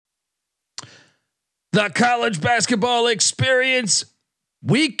The college basketball experience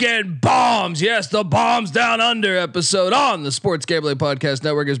weekend bombs. Yes, the bombs down under episode on the Sports Gambling Podcast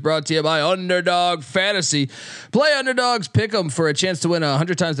Network is brought to you by Underdog Fantasy. Play Underdogs, pick them for a chance to win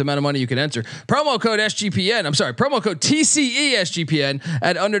 100 times the amount of money you can enter. Promo code SGPN. Promo code TCE SGPN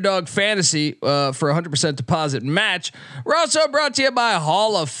at Underdog Fantasy for 100% deposit match. We're also brought to you by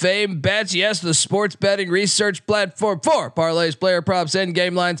Hall of Fame Bets. Yes, the sports betting research platform for parlays, player props, and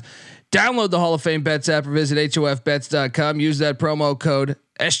game lines. Download the Hall of Fame Bets app or visit HOFBets.com. Use that promo code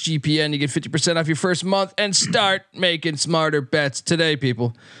SGPN. You get 50% off your first month and start making smarter bets today,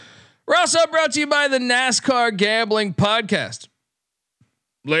 people. We're also brought to you by the NASCAR Gambling Podcast.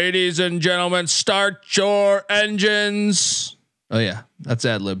 Ladies and gentlemen, start your engines. Oh yeah, that's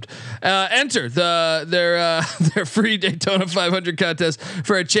ad-libbed. Enter their free Daytona 500 contest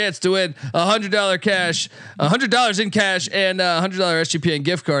for a chance to win $100 in cash, and $100 SGPN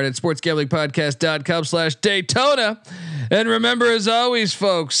gift card at sportsgamblingpodcast.com/Daytona. And remember, as always,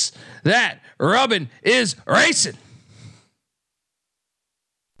 folks, that rubbing is racing.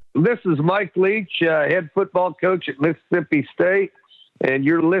 This is Mike Leach, head football coach at Mississippi State, and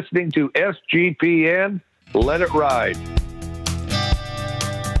you're listening to SGPN. Let it ride.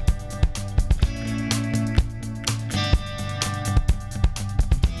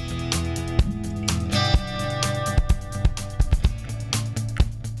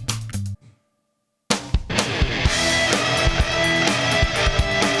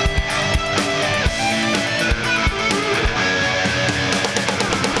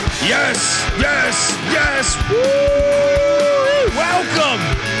 Yes. Woo!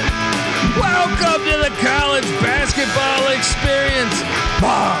 Welcome to the college basketball experience.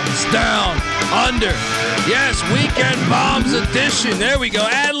 Bombs down under. Yes, weekend bombs edition. There we go.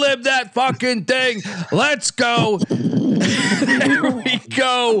 Ad-lib that fucking thing. Let's go. There we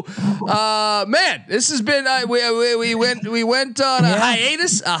go. Man, this has been we went on a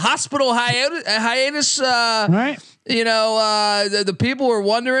hiatus, a hospital hiatus. Right. You know, the people were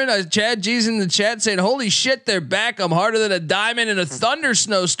wondering. Chad G's in the chat saying, "Holy shit, they're back! I'm harder than a diamond in a thunder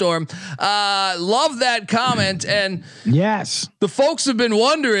snowstorm." Love that comment. And yes, the folks have been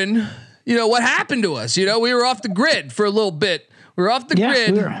wondering, you know, what happened to us. You know, we were off the grid for a little bit. We were off the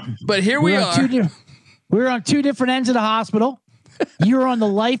grid, but here we are. We were on two different ends of the hospital. You were on the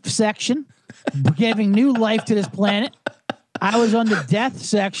life section, giving new life to this planet. I was on the death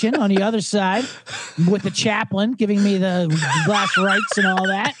section on the other side with the chaplain giving me the last rites and all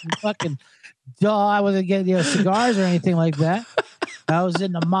that. And fucking, I wasn't getting cigars or anything like that. I was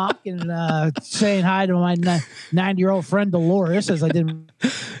in the mock and saying hi to my 90-year-old friend Dolores as I did.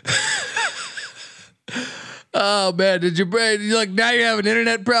 Oh man, did you like now you're having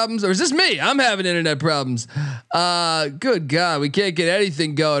internet problems, or is this me? I'm having internet problems. Good God, we can't get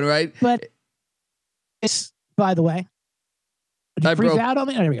anything going, right? But it's, by the way. I broke out on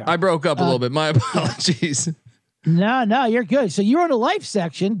me. Oh, there we go. I broke up a little bit. My apologies. No, you're good. So you're in the life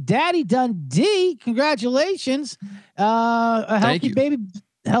section. Daddy Dundee, congratulations. A healthy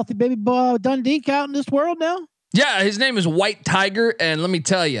baby Dundee out in this world now. Yeah, his name is White Tiger, and let me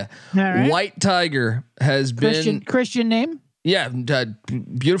tell you, White Tiger has been Christian name. Yeah,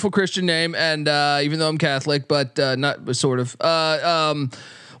 beautiful Christian name, and even though I'm Catholic, but not sort of.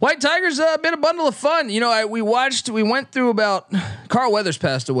 White Tiger's been a bundle of fun. You know, we went through about Carl Weathers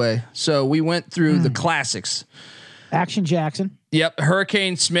passed away, so we went through the classics. Action Jackson. Yep,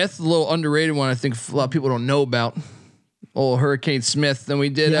 Hurricane Smith, a little underrated one. I think a lot of people don't know about. Old Hurricane Smith. Then we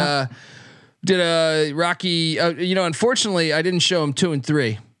did Rocky. You know, unfortunately, I didn't show him 2 and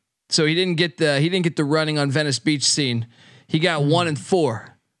 3, so he didn't get the running on Venice Beach scene. He got 1 and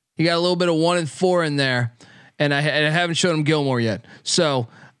 4. He got a little bit of 1 and 4 in there, and I haven't shown him Gilmore yet. So.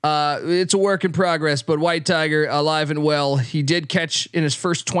 It's a work in progress, but White Tiger alive and well. He did catch in his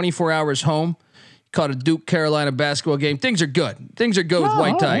first 24 hours home. He caught a Duke Carolina basketball game. Things are good. With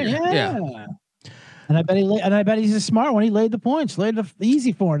White Tiger. Yeah. And I bet he's a smart one. He laid the points, laid the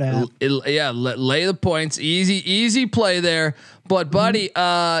easy 4.5. Lay the points. Easy play there. But buddy,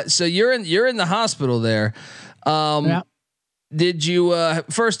 so you're in the hospital there. Did you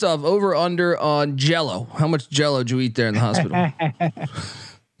first off over under on Jello? How much Jello did you eat there in the hospital?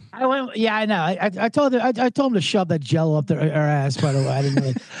 I went. Yeah, I know. I told him to shove that Jello up their ass. By the way, I didn't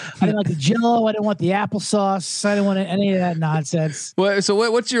like the Jello. I didn't want the applesauce. I didn't want any of that nonsense.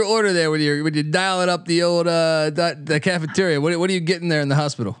 What's your order there when you dial it up the old the cafeteria? What are you getting there in the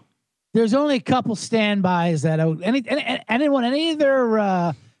hospital? There's only a couple standbys that I didn't want any of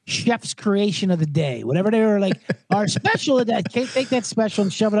their chef's creation of the day. Whatever they were like, our special of that. Take that special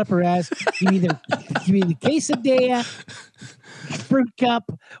and shove it up her ass. Give me the quesadilla. fruit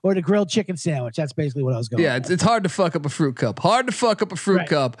cup or the grilled chicken sandwich. That's basically what I was going. Yeah, it's hard to fuck up a fruit cup. Hard to fuck up a fruit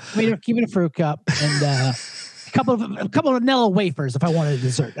cup. I mean, keep it a fruit cup and a couple of Nella wafers if I wanted a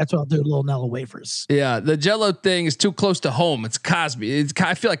dessert. That's what I'll do. Little Nella wafers. Yeah, the Jello thing is too close to home. It's Cosby.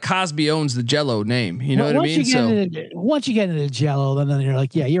 I feel like Cosby owns the Jello name. You know what I mean? Once you get into Jello, then you're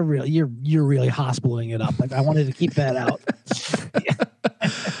like, yeah, you're really hospitaling it up. Like I wanted to keep that out.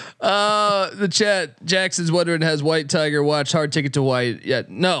 The chat, Jackson's wondering, has White Tiger watched Hard Ticket to White yet?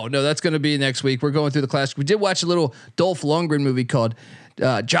 No, that's going to be next week. We're going through the classic. We did watch a little Dolph Lundgren movie called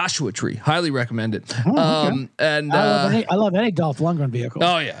Joshua Tree. Highly recommend it. Okay. And I love any Dolph Lundgren vehicle.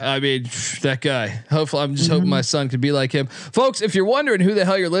 Oh yeah, I mean that guy. Hopefully, I'm just hoping my son could be like him, folks. If you're wondering who the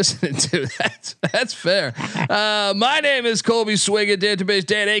hell you're listening to, that's fair. My name is Colby Swinging, Database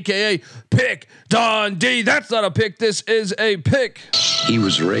Dan, aka Pick Don D. That's not a pick. This is a pick. He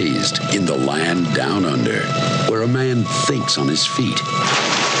was raised in the land down under, where a man thinks on his feet,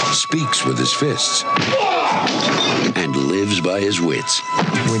 speaks with his fists, and lives by his wits.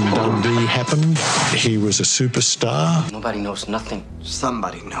 When Dundee happened, he was a superstar. Nobody knows nothing.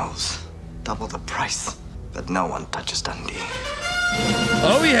 Somebody knows. Double the price, but no one touches Dundee.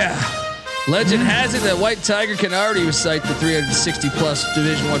 Oh yeah. Legend has it that White Tiger can already recite the 360 plus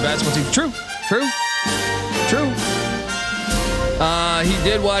Division I basketball team. True. He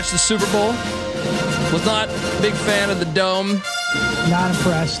did watch the Super Bowl. Was not a big fan of the dome. Not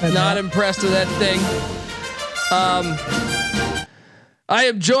impressed. Not impressed with that thing. I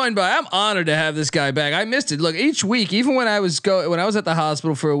am joined by. I'm honored to have this guy back. I missed it. Look, each week, even when I was at the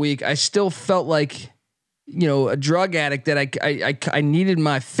hospital for a week, I still felt like, a drug addict that I needed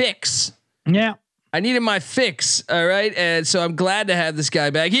my fix. Yeah. I needed my fix. All right. And so I'm glad to have this guy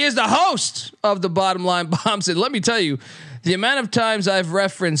back. He is the host of the Bottom Line Bombs. And let me tell you, the amount of times I've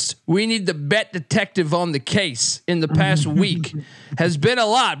referenced we need the bet detective on the case in the past week has been a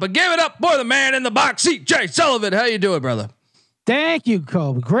lot. But give it up for the man in the box seat, Jay Sullivan. How you doing, brother? Thank you,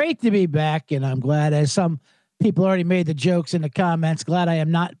 Colby. Great to be back. And I'm glad, as some people already made the jokes in the comments, glad I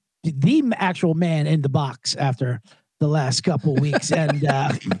am not the actual man in the box after the last couple weeks. And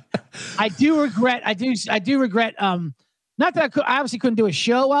I do regret, not that I obviously couldn't do a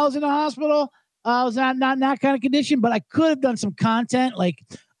show while I was in the hospital. I was not in that kind of condition, but I could have done some content. Like,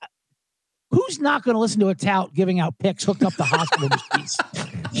 who's not going to listen to a tout giving out picks hooked up to hospital machines?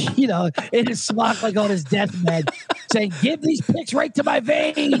 In his slot, like on his deathbed, saying, "Give these picks right to my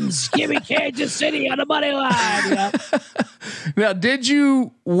veins. Give me Kansas City on the money line." Now, did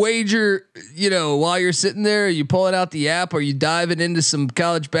you wager? While you're sitting there, are you pulling out the app? Are you diving into some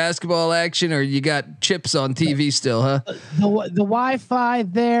college basketball action, or you got chips on TV still? Huh? The Wi-Fi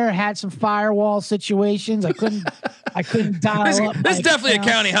there had some firewall situations. I couldn't dial up. This is definitely a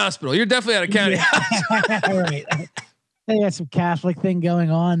county hospital. You're definitely at a county hospital. Right. They had some Catholic thing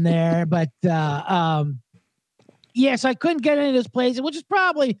going on there, but yes, I couldn't get into this place, which is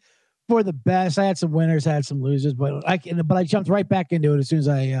probably for the best. I had some winners, had some losers, but I jumped right back into it as soon as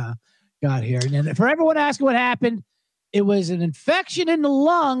I got here. And then for everyone asking what happened, it was an infection in the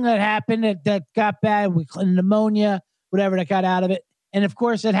lung that happened that got bad with pneumonia, whatever that got out of it. And of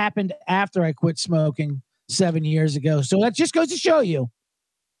course, it happened after I quit smoking 7 years ago. So that just goes to show you,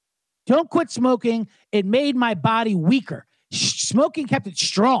 don't quit smoking. It made my body weaker. Smoking kept it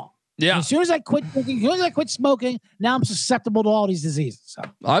strong. Yeah. And as soon as I quit smoking, now I'm susceptible to all these diseases. So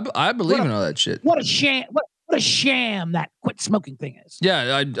I believe in all that shit. What a sham! What a sham that quit smoking thing is.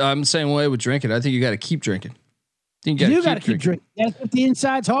 Yeah, I'm the same way with drinking. I think you got to keep drinking. You got to keep drinking. You got to keep the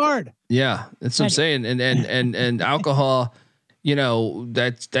insides hard. Yeah, that's what I'm saying. And alcohol,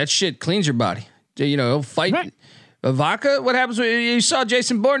 that shit cleans your body. It'll fight. Right. Vodka. What happens when you saw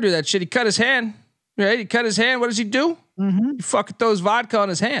Jason Bourne do that shit? He cut his hand. Right? He cut his hand. What does he do? Mm-hmm. He fucking throws vodka on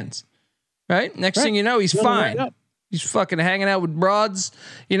his hands. Right? Next thing you know, he's fine. Right, he's fucking hanging out with broads.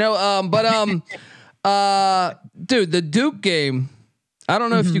 Dude, the Duke game. I don't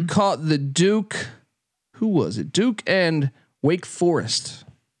know if you caught the Duke. Who was it? Duke and Wake Forest.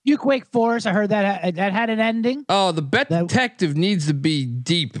 Duke Wake Forest. I heard that had an ending. Oh, the bet detective needs to be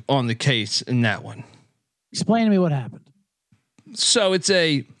deep on the case in that one. Explain to me what happened. So it's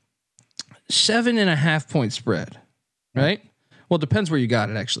a 7.5 point spread, right? Well, it depends where you got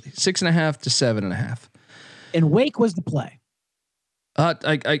it. Actually, 6.5 to 7.5. And Wake was the play. I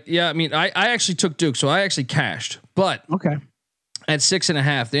actually took Duke, so I actually cashed. But okay, at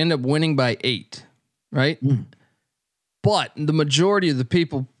 6.5, they end up winning by 8, right? But the majority of the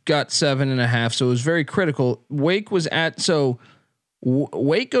people got 7.5, so it was very critical. Wake was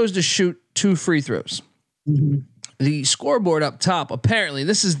Wake goes to shoot 2 free throws. the scoreboard up top, apparently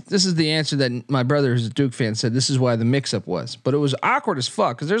this is the answer that my brother, who's a Duke fan, said this is why the mix-up was. But it was awkward as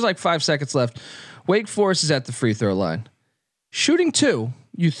fuck because there's like 5 seconds left. Wake Forest is at the free throw line. Shooting 2,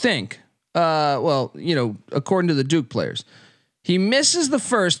 you think, according to the Duke players. He misses the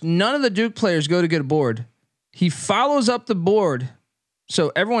first. None of the Duke players go to get a board. He follows up the board.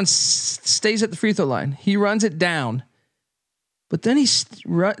 So everyone stays at the free throw line. He runs it down. But then he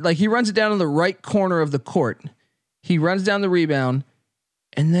runs it down in the right corner of the court. He runs down the rebound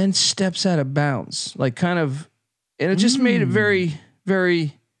and then steps out of bounds. And it just made it very,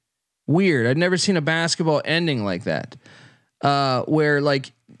 very weird. I'd never seen a basketball ending like that. Where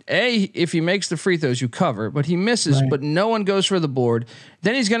if he makes the free throws, you cover, but he misses, but no one goes for the board.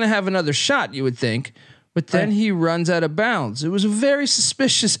 Then he's going to have another shot, you would think, but then he runs out of bounds. It was a very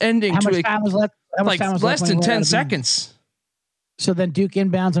suspicious ending. How much time was left? Less than 10 seconds. So then Duke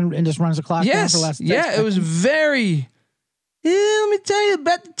inbounds and just runs the clock down for less than 10 seconds. It was very. Yeah, let me tell you,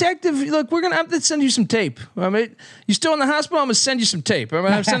 Bet Detective. Look, we're gonna have to send you some tape. I mean, you still in the hospital? I'm gonna send you some tape. I'm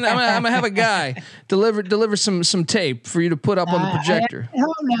gonna have a guy deliver some tape for you to put up on the projector. I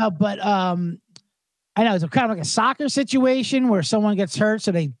don't know, but I know it's kind of like a soccer situation where someone gets hurt,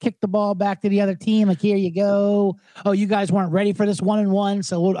 so they kick the ball back to the other team. Like, here you go. Oh, you guys weren't ready for this 1-and-1,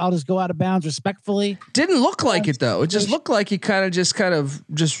 so I'll just go out of bounds respectfully. Didn't look like it though. It just looked like he kind of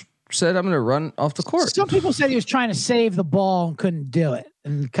just said, I'm going to run off the court. Some people said he was trying to save the ball and couldn't do it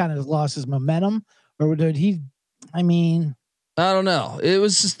and kind of lost his momentum. Or did he? I mean, I don't know. It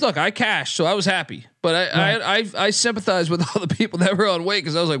was just, look, I cashed, so I was happy. But I sympathize with all the people that were on Wake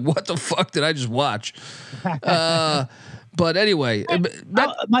because I was like, what the fuck did I just watch? But anyway,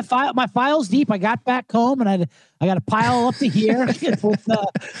 my file's deep. I got back home and I got a pile up to here with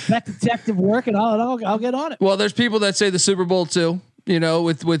that detective work, and I'll get on it. Well, there's people that say the Super Bowl too. You know,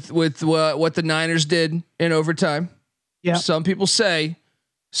 with what the Niners did in overtime. Yeah. Some people say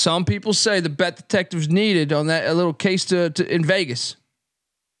the Bet Detectives needed on that a little case to in Vegas.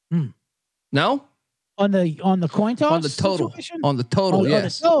 No? On the coin toss? On the total. Situation? On the total,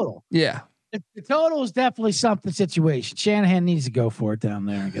 yes. On the total. Yeah. The total is definitely something situation. Shanahan needs to go for it down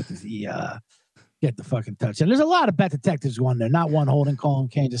there and get the fucking touchdown. There's a lot of Bet Detectives going there. Not one holding call in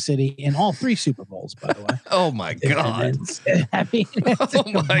Kansas City in all 3 Super Bowls, by the way. Oh my God. I mean,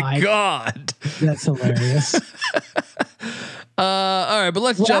 oh my God. That's hilarious. All right, but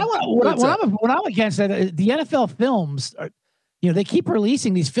let's jump. What I'm against that, the NFL films are, they keep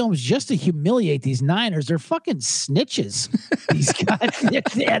releasing these films just to humiliate these Niners. They're fucking snitches. These guys,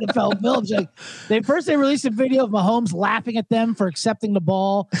 the NFL films. Like, they released a video of Mahomes laughing at them for accepting the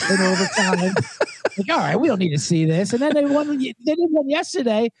ball in overtime. Like, all right, we don't need to see this. And then they did one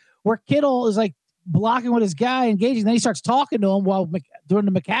yesterday where Kittle is like blocking with his guy, engaging. Then he starts talking to him during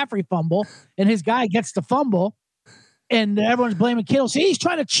the McCaffrey fumble, and his guy gets the fumble. And everyone's blaming Kittle. See, he's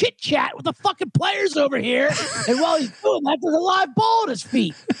trying to chit chat with the fucking players over here. And while he's doing that, there's a live ball at his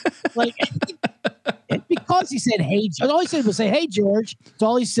feet. Like, and because he said, hey, all he said was say, hey, George. That's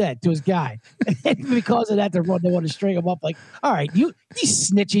all he said to his guy. And because of that, they want to string him up. Like, all right,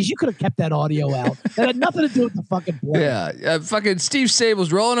 these snitches, you could have kept that audio out. That had nothing to do with the fucking play. Yeah. Fucking Steve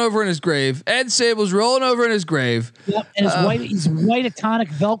Sable's rolling over in his grave. Ed Sable's rolling over in his grave. Yep. And his white Atonic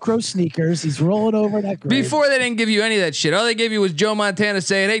Velcro sneakers. He's rolling over in that grave. Before they didn't give you any of that shit. All they gave you was Joe Montana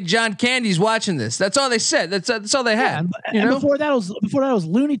saying, hey, John Candy's watching this. That's all they said. That's all they had. Yeah, and before that was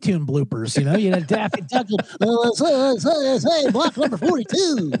Looney Tune bloopers. You had Daffy Duck. Block number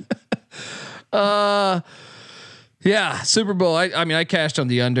 42. Yeah, Super Bowl. I mean, I cashed on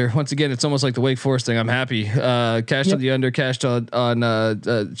the under. Once again, it's almost like the Wake Forest thing. I'm happy. Cashed on the under. Cashed on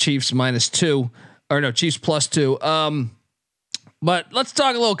Chiefs -2, or no, Chiefs +2. But let's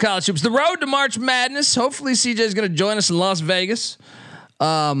talk a little college hoops. The road to March Madness. Hopefully, CJ is going to join us in Las Vegas.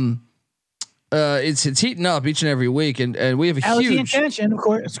 It's heating up each and every week, and we have a that huge. Was the intention, of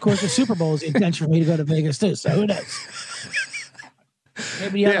course, the Super Bowl is the intention for me to go to Vegas too. So who knows?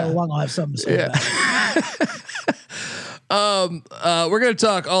 Maybe the other one will have something to say about it. We're going to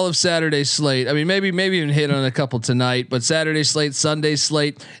talk all of Saturday's slate. I mean, maybe even hit on a couple tonight, but Saturday slate, Sunday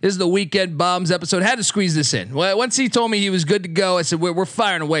slate. This is the Weekend Bombs episode. Had to squeeze this in. Well, once he told me he was good to go, I said, we're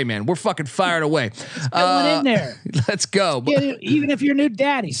firing away, man. We're fucking firing away. Let's get one in there. Let's go. Yeah, even if you're new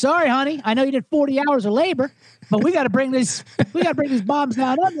daddy. Sorry, honey. I know you did 40 hours of labor, but we got to bring these bombs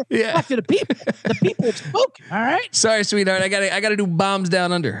down under. Yeah. Back to the people. The people have spoken. All right. Sorry, sweetheart. I gotta do bombs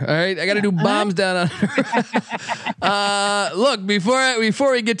down under. All right. I gotta do bombs down under. Look,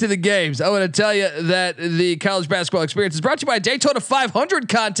 before we get to the games, I want to tell you that the college basketball experience is brought to you by Daytona 500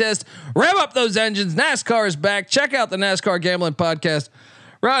 contest. Rev up those engines. NASCAR is back. Check out the NASCAR Gambling Podcast.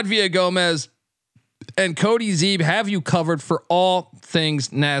 Rod Villagomez and Cody Zeeb have you covered for all things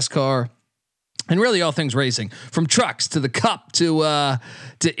NASCAR. And really all things racing, from trucks to the Cup to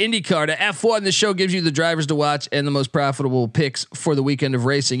IndyCar to F1. The show gives you the drivers to watch and the most profitable picks for the weekend of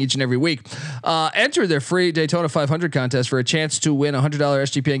racing each and every week. Enter their free Daytona 500 contest for a chance to win $100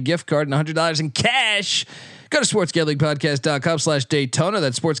 SGPN gift card and $100 in cash. Go to sportsgamblingpodcast.com/Daytona.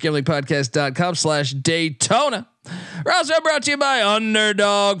 That's sportsgamblingpodcast.com/Daytona. We're also brought to you by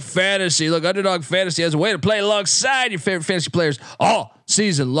Underdog Fantasy. Look, Underdog Fantasy has a way to play alongside your favorite fantasy players all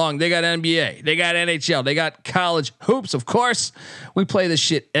season long. They got NBA, they got NHL, they got college hoops. Of course, we play this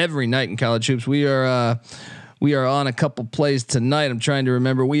shit every night in college hoops. We are on a couple plays tonight. I'm trying to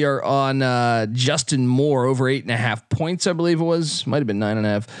remember. We are on Justin Moore over 8.5 points, I believe it was. Might have been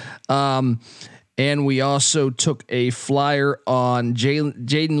 9.5. And we also took a flyer on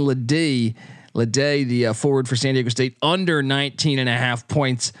Jaden Leday, the forward for San Diego State, under 19.5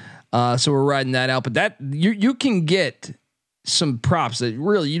 points. So we're riding that out. But that you can get some props that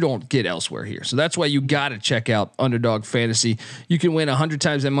really you don't get elsewhere here. So that's why you got to check out Underdog Fantasy. You can win 100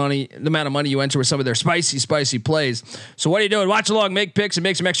 times the amount of money you enter with some of their spicy plays. So what are you doing? Watch along, make picks, and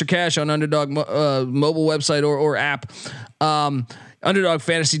make some extra cash on Underdog mobile website or app.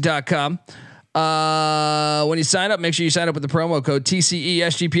 UnderdogFantasy.com. When you sign up, make sure you sign up with the promo code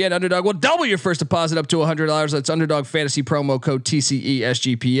TCESGPN. Underdog will double your first deposit up to $100. That's Underdog Fantasy promo code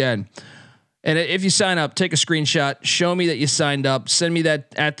TCESGPN. And if you sign up, take a screenshot, show me that you signed up, send me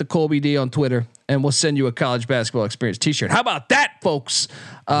that at the Colby D on Twitter, and we'll send you a college basketball experience t-shirt. How about that, folks?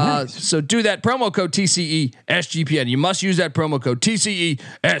 Nice. So do that, promo code TCESGPN. You must use that promo code TCESGPN.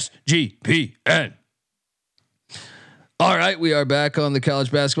 All right, we are back on the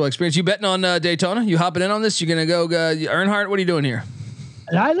college basketball experience. You betting on Daytona? You hopping in on this? You gonna go Earnhardt? What are you doing here?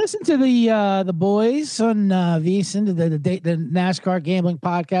 I listened to the boys on VSiN, the NASCAR gambling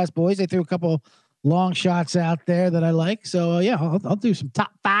podcast boys. They threw a couple long shots out there that I like. So yeah, I'll do some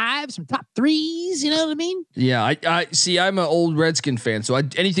top 5, some top 3s. You know what I mean? Yeah, I see. I'm an old Redskin fan, so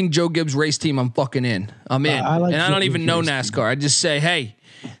anything Joe Gibbs race team, I'm fucking in. I'm in, I don't even know NASCAR. I just say, hey,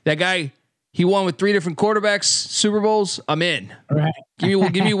 that guy. He won with 3 different quarterbacks, Super Bowls. I'm in. Right.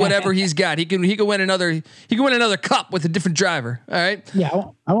 Give me whatever he's got. He can win another cup with a different driver. All right. Yeah,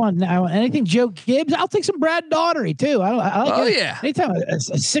 I want anything Joe Gibbs. I'll take some Brad Daugherty too. I like. Yeah. Anytime a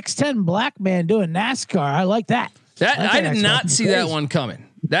 6'10" black man doing NASCAR, I like that. I did not see that one coming.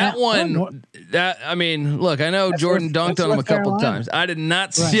 That one. I mean, look. I know Jordan dunked on him a couple times. I did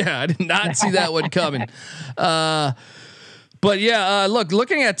not. Right. Yeah, I did not see that one coming. But yeah,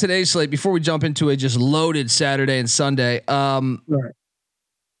 looking at today's slate before we jump into a just loaded Saturday and Sunday. Right.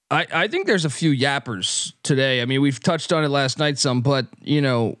 I think there's a few yappers today. I mean, we've touched on it last night some, but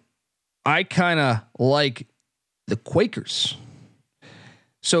I kind of like the Quakers.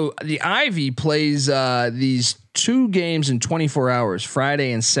 So the Ivy plays these 2 games in 24 hours,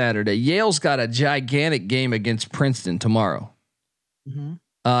 Friday and Saturday. Yale's got a gigantic game against Princeton tomorrow. Mm-hmm.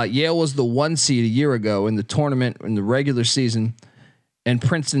 Yale was the 1 seed a year ago in the tournament in the regular season, and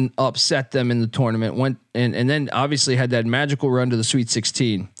Princeton upset them in the tournament. Went and then obviously had that magical run to the Sweet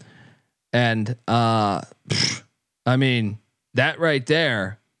 16. And I mean, that right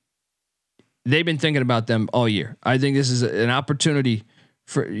there, they've been thinking about them all year. I think this is an opportunity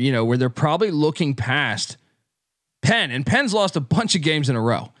for where they're probably looking past Penn, and Penn's lost a bunch of games in a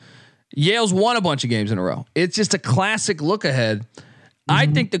row. Yale's won a bunch of games in a row. It's just a classic look ahead. I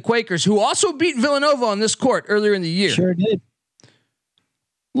think the Quakers, who also beat Villanova on this court earlier in the year, sure did.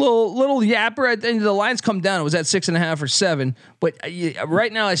 Little yapper at the end. The lines come down. It was at 6.5 or 7, but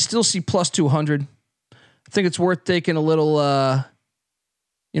right now I still see plus 200. I think it's worth taking a little,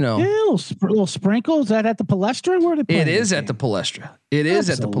 yeah, little sprinkle. Is that at the Palestra? Where it is at the Palestra. It is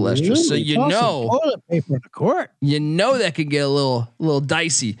at the Palestra. So toilet paper in the court. That could get a little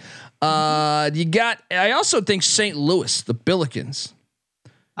dicey. I also think St. Louis, the Billikens.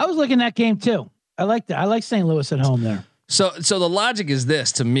 I was looking at that game too. I like that. I like St. Louis at home there. So the logic is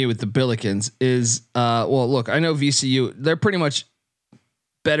this to me with the Billikens is, look, I know VCU, they're pretty much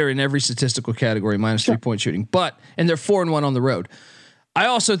better in every statistical category minus 3-point shooting, and they're 4-1 on the road. I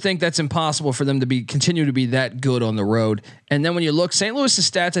also think that's impossible for them to continue to be that good on the road. And then when you look, St. Louis's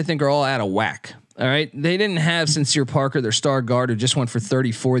stats, I think, are all out of whack. All right. They didn't have Sincere Parker, their star guard, who just went for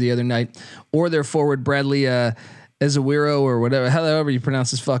 34 the other night, or their forward Bradley Ezewiro or whatever, however you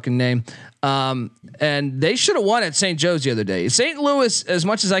pronounce his fucking name. And they should have won at St. Joe's the other day. St. Louis, as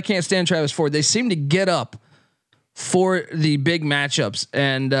much as I can't stand Travis Ford, they seem to get up for the big matchups.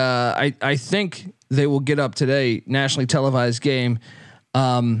 And I think they will get up today, nationally televised game.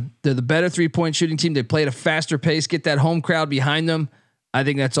 They're the better 3-point shooting team. They play at a faster pace, get that home crowd behind them. I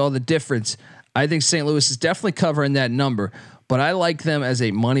think that's all the difference. I think St. Louis is definitely covering that number, but I like them as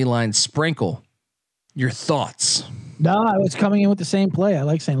a money line sprinkle. Your thoughts? No, I was coming in with the same play. I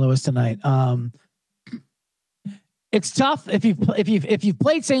like St. Louis tonight. It's tough if you've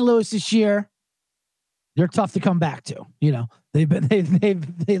played St. Louis this year. They're tough to come back to. You know, they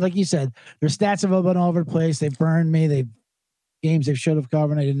like you said, their stats have been all over the place. They've burned me. Games they should have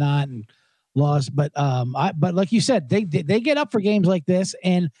covered, they did not, and lost. But but like you said, they get up for games like this,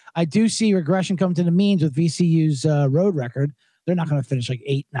 and I do see regression come to the means with VCU's road record. They're not going to finish like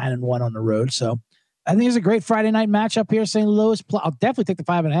 8-9-1 on the road. So I think it's a great Friday night matchup here. St. Louis. I'll definitely take the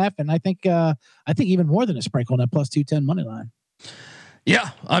 5.5, and I think even more than a sprinkle on that plus 210 money line. Yeah,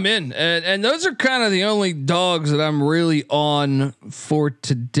 I'm in. And those are kind of the only dogs that I'm really on for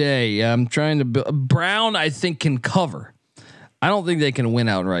today. I'm trying to Brown, I think, can cover. I don't think they can win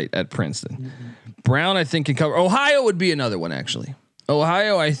outright at Princeton. Mm-hmm. Brown, I think, can cover. Ohio would be another one, actually.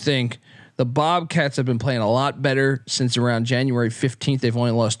 Ohio, I think the Bobcats have been playing a lot better since around January 15th. They've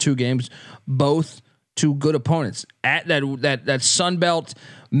only lost 2 games, both to good opponents. At that Sun Belt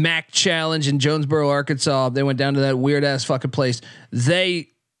MAC challenge in Jonesboro, Arkansas, they went down to that weird ass fucking place. They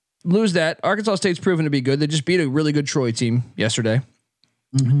lose that. Arkansas State's proven to be good. They just beat a really good Troy team yesterday.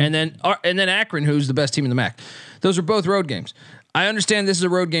 Mm-hmm. And then Akron, who's the best team in the MAC. Those are both road games. I understand this is a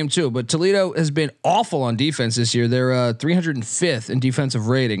road game too, but Toledo has been awful on defense this year. They're 305th in defensive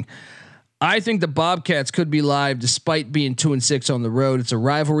rating. I think the Bobcats could be live despite being 2-6 on the road. It's a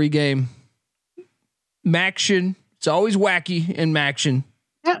rivalry game. Maction. It's always wacky in Maction.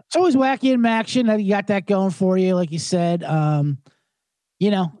 Yeah, it's always wacky in Maction. You got that going for you, like you said.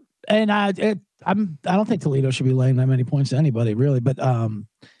 You know, and I don't think Toledo should be laying that many points to anybody, really. But and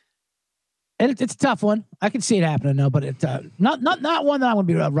it's a tough one. I can see it happening, though. But it's not one that I'm going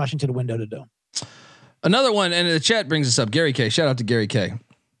to be rushing to the window to do. Another one, and the chat brings us up. Gary K. Shout out to Gary K.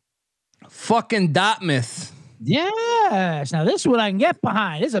 Fucking Dartmouth. Yes. Now this is what I can get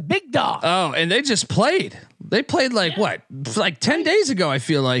behind. It's a big dog. Oh, and they just played. They played like 10 days ago. I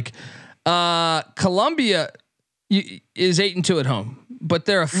feel like Columbia is 8-2 at home, but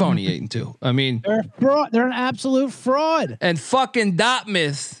they're a phony 8-2. I mean, they're a fraud. They're an absolute fraud. And fucking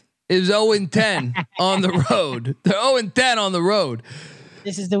Dartmouth is 0-10 on the road. They're 0-10 on the road.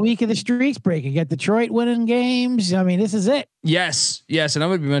 This is the week of the streaks breaking. Get Detroit winning games. I mean, this is it. Yes. And I'm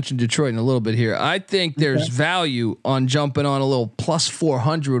going to be mentioning Detroit in a little bit here. I think there's value on jumping on a little plus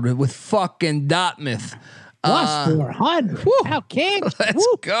 400 with fucking Dartmouth. Plus 400. How king?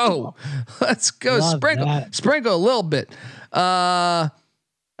 Let's go. Sprinkle a little bit. I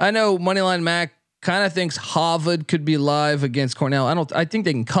know Moneyline Mac kind of thinks Harvard could be live against Cornell. I think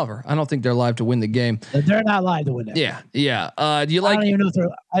they can cover. I don't think they're live to win the game. They're not live to win it. Yeah. Do you like?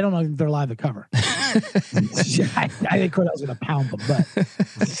 I don't know if they're live to cover. I think Cornell's gonna pound them, but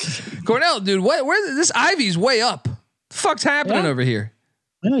Cornell, dude, where this Ivy's way up. The fuck's happening over here?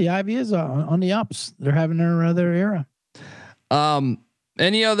 Yeah, the Ivy is on the ups. They're having their era.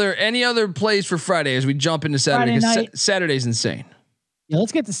 Any other plays for Friday as we jump into Saturday? Saturday's insane. Yeah,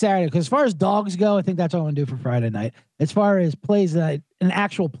 let's get to Saturday because as far as dogs go, I think that's all I'm gonna do for Friday night. As far as plays an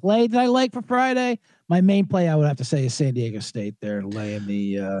actual play that I like for Friday, my main play I would have to say is San Diego State. They're laying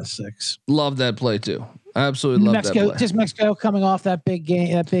the 6. Love that play too. Absolutely love that play. Just Mexico coming off that big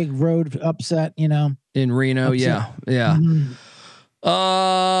game, that big road upset. You know, in Reno. Upset. Yeah.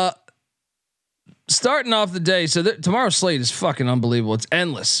 Starting off the day, so tomorrow's slate is fucking unbelievable. It's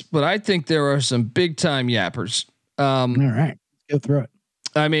endless, but I think there are some big time yappers. All right, go through it.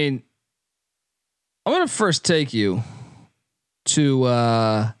 I mean, I'm gonna first take you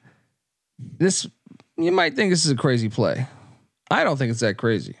to this. You might think this is a crazy play. I don't think it's that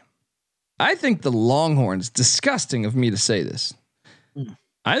crazy. I think the Longhorns. Disgusting of me to say this.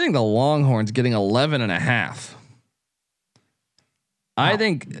 I think the Longhorns getting 11.5. I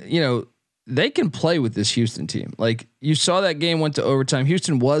think they can play with this Houston team. Like you saw that game went to overtime.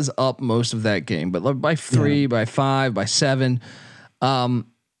 Houston was up most of that game, but by 3, by 5, by 7.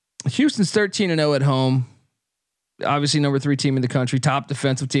 Houston's 13-0 at home. Obviously number 3 team in the country, top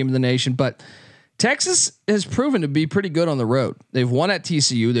defensive team in the nation, but Texas has proven to be pretty good on the road. They've won at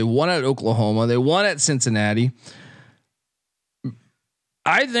TCU, they won at Oklahoma, they won at Cincinnati.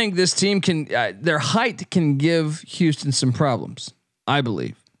 I think this team can their height can give Houston some problems. I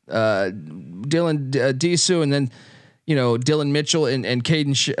believe Dylan Disu and then Dylan Mitchell and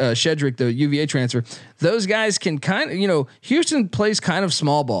Caden Shedrick, the UVA transfer. Those guys can kind of Houston plays kind of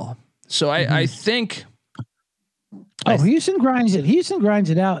small ball, so I think. Houston grinds it. Houston grinds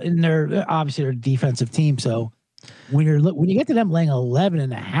it out, and they're obviously their defensive team. So when you get to them laying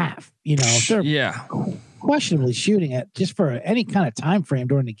 11.5, questionably shooting at just for any kind of time frame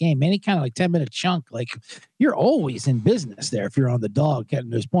during the game, any kind of like 10-minute chunk, like you're always in business there if you're on the dog getting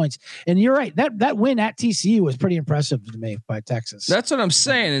those points. And you're right, that win at TCU was pretty impressive to me by Texas. That's what I'm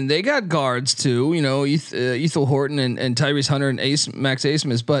saying. And they got guards too, Ethel Horton and Tyrese Hunter and Max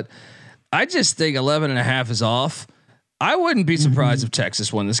Asmus. But I just think 11.5 is off. I wouldn't be surprised if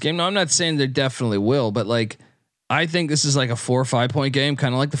Texas won this game. No, I'm not saying they definitely will, but like, I think this is like a 4 or 5 point game,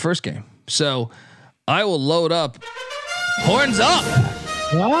 kind of like the first game. So I will load up. Horns up.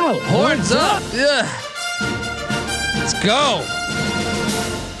 Wow. Horns up. Yeah. Let's go.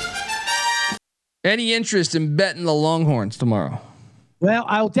 Any interest in betting the Longhorns tomorrow? Well,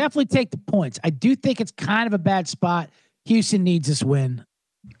 I'll definitely take the points. I do think it's kind of a bad spot. Houston needs this win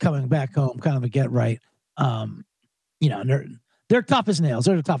coming back home, kind of a get right. They're tough as nails.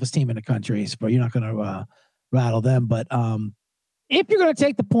 They're the toughest team in the country, but you're not going to rattle them. But if you're going to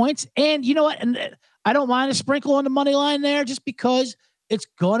take the points, and you know what, and I don't mind a sprinkle on the money line there, just because it's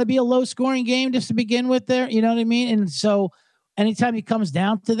going to be a low scoring game just to begin with there. You know what I mean? And so anytime it comes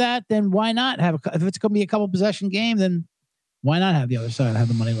down to that, then why not have if it's going to be a couple possession game, then why not have the other side have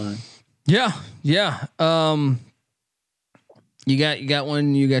the money line? Yeah. Yeah. You got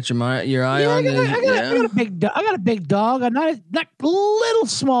one. You got your eye on. I got a big dog. I'm not a little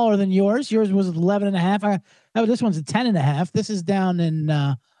smaller than yours. Yours was 11.5. This one's a 10.5. This is down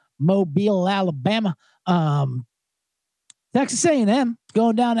in Mobile, Alabama. Texas A&M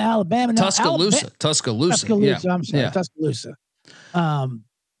going down to Alabama. Now, Tuscaloosa. Yeah. I'm sorry, yeah. Tuscaloosa. I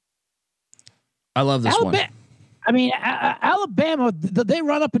love this one. I mean, Alabama. They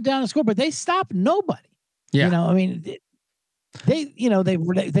run up and down the score, but they stop nobody. Yeah. I mean. They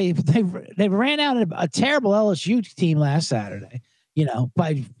ran out of a terrible LSU team last Saturday,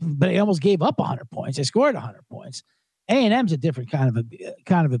 but they almost gave up 100 points. They scored 100 points. A&M's a different kind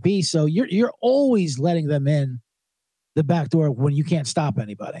of a beast. So you're always letting them in the back door when you can't stop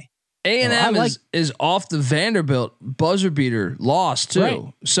anybody. A&M is off the Vanderbilt buzzer beater loss too. Right.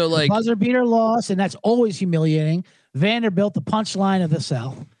 So like the buzzer beater loss, and that's always humiliating. Vanderbilt, the punchline of the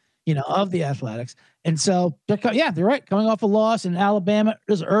South, of the athletics. And so they're right. Coming off a loss in Alabama.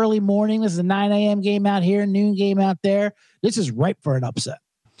 It was early morning. This is a 9 a.m. game out here, noon game out there. This is ripe for an upset.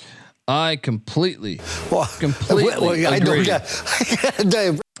 I completely agree.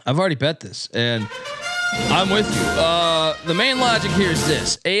 I've already bet this, and I'm with you. The main logic here is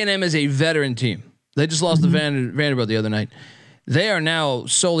this: A&M is a veteran team. They just lost to Vanderbilt the other night. They are now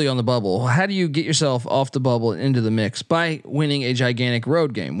solely on the bubble. How do you get yourself off the bubble and into the mix? By winning a gigantic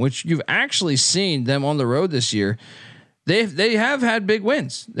road game, which you've actually seen them on the road this year. They have had big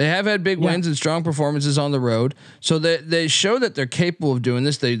wins. They have had big wins and strong performances on the road. So they show that they're capable of doing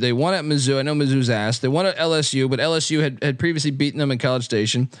this. They won at Mizzou. I know Mizzou's ass. They won at LSU, but LSU had previously beaten them in College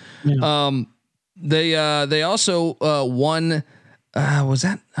Station. Yeah. They also won. Was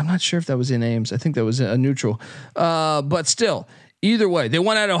that? I'm not sure if that was in Ames. I think that was a neutral. But still, either way, they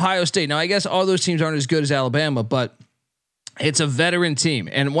won at Ohio State. Now, I guess all those teams aren't as good as Alabama, but it's a veteran team.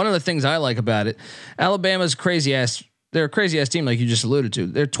 And one of the things I like about it, Alabama's crazy ass. They're a crazy ass team, like you just alluded to.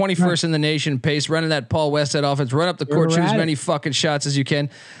 They're 21st in the nation pace, running that Paul Westhead offense, run up the court, shoot as many fucking shots as you can.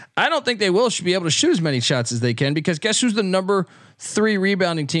 I don't think they should be able to shoot as many shots as they can, because guess who's the number 3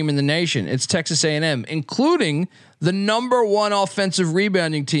 rebounding team in the nation? It's Texas A&M, including the number 1 offensive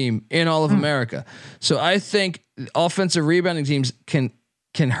rebounding team in all of America. So I think offensive rebounding teams can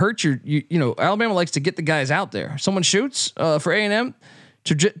hurt you. Alabama likes to get the guys out there. Someone shoots for A&M.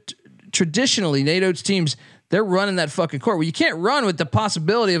 Traditionally, NATO's teams, they're running that fucking court. Well, you can't run with the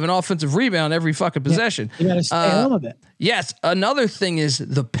possibility of an offensive rebound every fucking possession. You got to stay home a bit. Yes. Another thing is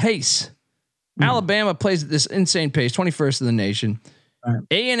the pace. Alabama plays at this insane pace, 21st in the nation. Right.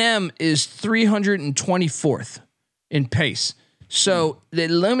 A&M is 324th in pace. So it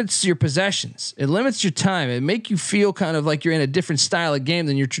limits your possessions. It limits your time. It make you feel kind of like you're in a different style of game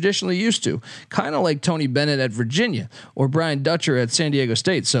than you're traditionally used to. Kind of like Tony Bennett at Virginia or Brian Dutcher at San Diego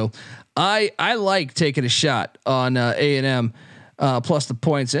State. So I like taking a shot on A&M plus the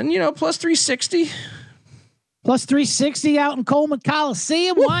points, and plus 360. Plus 360 out in Coleman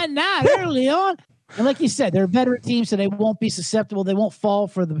Coliseum. Why not early on? And like you said, they're a veteran team, so they won't be susceptible. They won't fall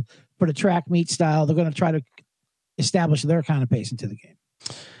for the track meet style. They're going to try to establish their kind of pace into the game.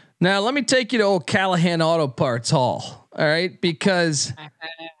 Now, let me take you to old Callahan Auto Parts Hall. All right, because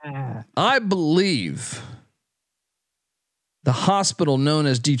I believe the hospital known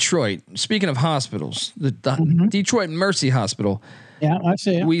as Detroit. Speaking of hospitals, the Detroit Mercy Hospital. Yeah, I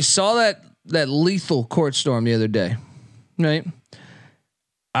see it. We saw that lethal court storm the other day, right?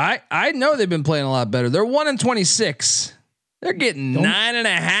 I know they've been playing a lot better. They're 1-26. They're getting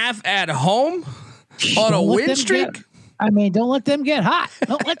 9.5 at home. on a Don't let win them streak. don't let them get hot.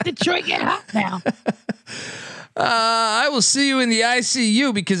 Don't let Detroit get hot now. I will see you in the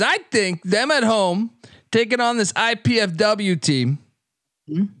ICU because I think them at home taking on this IPFW team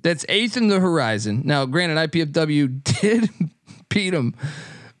that's 8th in the horizon. Now, granted, IPFW did beat them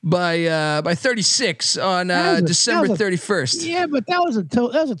by 36 on December 31st. Yeah, but that was a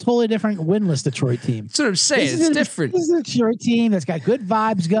totally different winless Detroit team. That's what I'm saying. It's different. This is a Detroit team that's got good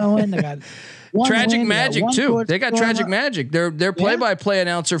vibes going. They got Tragic Magic too. They got Tragic Magic. Their play-by-play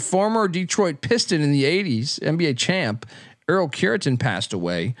announcer, former Detroit Piston in the 80s, NBA champ, Earl Curitan passed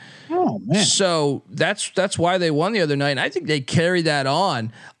away. Oh man. So that's why they won the other night. And I think they carry that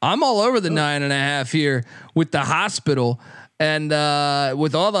on. I'm all over the 9.5 here with the hospital. And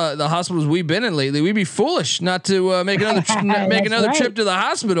with all the hospitals we've been in lately, we'd be foolish not to make another trip to the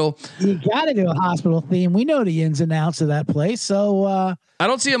hospital. You got to do a hospital theme. We know the ins and outs of that place. So I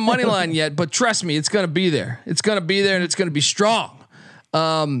don't see a money line yet, but trust me, it's going to be there. It's going to be there, and it's going to be strong.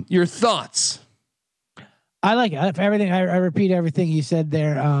 Your thoughts? I like it. Everything. I repeat everything you said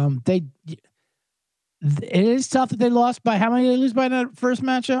there. It is tough that they lost by how many did they lose by in that first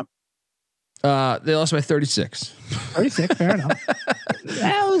matchup? They lost by 36. 36, fair enough.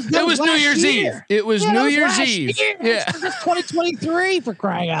 It was New Year's Eve. It was New Year's Eve. Yeah. It's 2023 for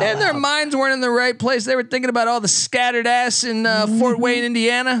crying out loud. And their minds weren't in the right place. They were thinking about all the scattered ass in Fort Wayne,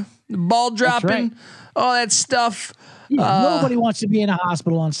 Indiana, the ball dropping, all that stuff. Yeah, nobody wants to be in a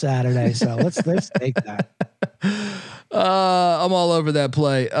hospital on Saturday, so let's take that. I'm all over that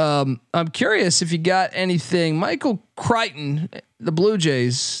play. I'm curious if you got anything. Michael Crichton, the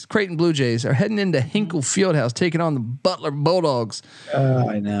Creighton Blue Jays are heading into Hinkle Fieldhouse, taking on the Butler Bulldogs.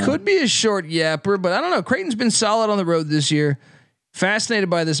 I know. Could be a short yapper, but I don't know. Creighton's been solid on the road this year. Fascinated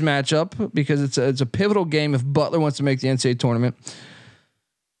by this matchup because it's a pivotal game if Butler wants to make the NCAA tournament.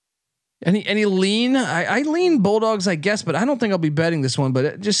 Any lean? I lean Bulldogs, I guess, but I don't think I'll be betting this one. But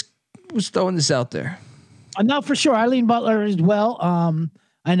it just was throwing this out there. No, for sure. I lean Butler as well.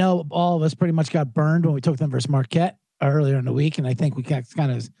 I know all of us pretty much got burned when we took them versus Marquette earlier in the week, and I think we got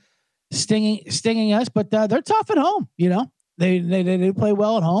kind of stinging us. But they're tough at home. You know, they play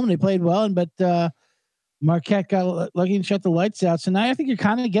well at home. They played well, but Marquette got lucky and shut the lights out. So now I think you're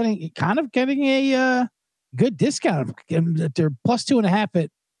kind of getting a good discount. They're plus 2.5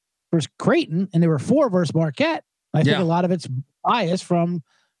 at versus Creighton, and they were 4 versus Marquette. I think a lot of it's bias from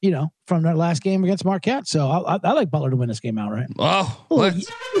their last game against Marquette. So I like Butler to win this game outright. Oh, let's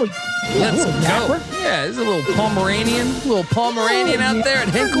go. Yeah, there's a little Pomeranian out there at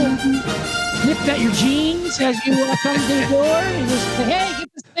Hinkle. Nipped at your jeans as you come to the door and just say, hey, get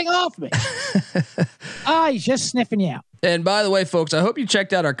this thing off me. He's just sniffing you out. And by the way, folks, I hope you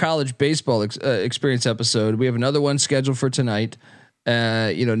checked out our college baseball experience episode. We have another one scheduled for tonight.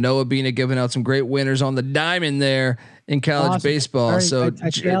 Noah Bina giving out some great winners on the diamond there in college baseball. So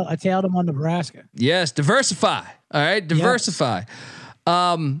I tailed him on Nebraska. Yes. Diversify. All right. Diversify.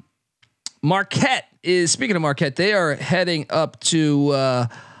 Yes. Marquette is, speaking of Marquette, they are heading up to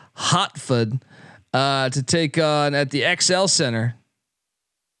Hotford to take on at the XL Center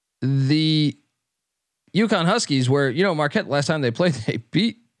the UConn Huskies, where Marquette last time they played they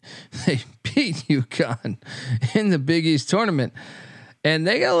beat UConn in the Big East tournament, and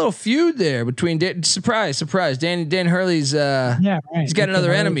they got a little feud there between surprise Dan Hurley's he's got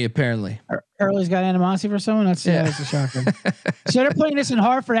another enemy apparently. Hurley's got animosity for someone. That's a shocker. So they're playing this in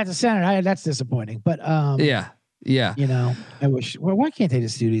Hartford at the center. That's disappointing, but yeah. I wish. Well, why can't they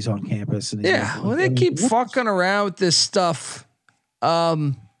just do these on campus? Well, they keep fucking around with this stuff.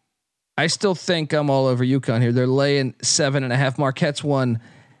 I still think I'm all over UConn here. They're laying 7.5. Marquette's won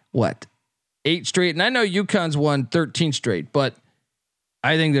 8 straight, and I know UConn's won 13 straight, but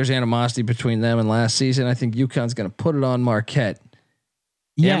I think there's animosity between them and last season. I think UConn's going to put it on Marquette.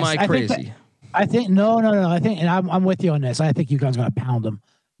 Yes, am I crazy? I think no. I think, and I'm with you on this. I think UConn's going to pound them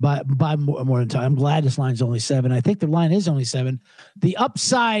by more than time. I'm glad this line's only 7. I think the line is only 7. The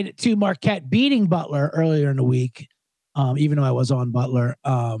upside to Marquette beating Butler earlier in the week, even though I was on Butler,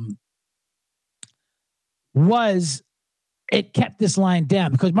 was it kept this line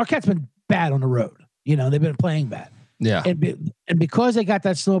down because Marquette's been bad on the road. They've been playing bad. Yeah. And because they got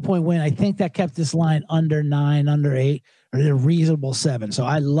that slow point win, I think that kept this line under 9, under 8, or a reasonable 7. So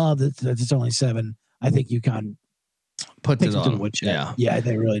I love that it's only 7. I think UConn puts it on. Yeah,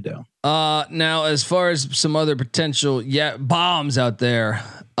 they really do. Now as far as some other potential bombs out there,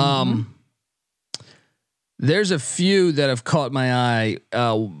 there's a few that have caught my eye.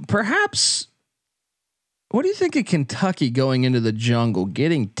 Perhaps, what do you think of Kentucky going into the jungle,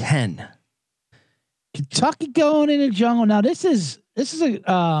 getting 10? Kentucky going in the jungle. Now this is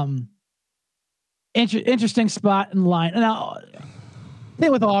a Interesting spot in the line. Now, the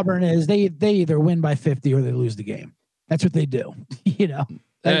thing with Auburn is they either win by 50 or they lose the game. That's what they do. You know,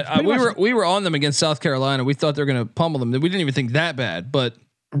 we were on them against South Carolina. We thought they were going to pummel them. We didn't even think that bad, but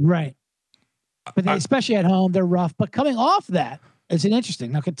right. But they, especially at home, they're rough. But coming off that, it's an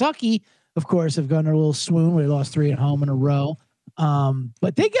interesting. Now, Kentucky, of course, have gone a little swoon where they lost 3 at home in a row.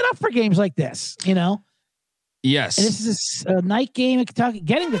 But they get up for games like this, you know. Yes. And this is a night game in Kentucky.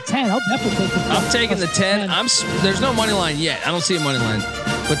 Getting the 10, I'll definitely take the 10. I'm taking the 10. There's no money line yet. I don't see a money line.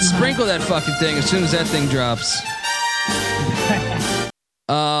 But sprinkle that fucking thing as soon as that thing drops.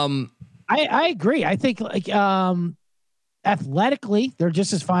 I agree. I think like athletically, they're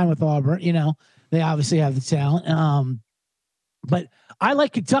just as fine with Auburn. You know, they obviously have the talent. But I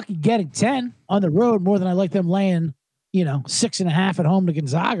like Kentucky getting 10 on the road more than I like them laying, 6.5 at home to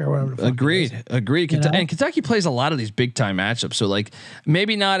Gonzaga or whatever. Agreed. And Kentucky plays a lot of these big time matchups. So like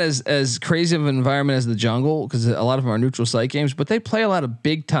maybe not as crazy of an environment as the Jungle, because a lot of them are neutral site games, but they play a lot of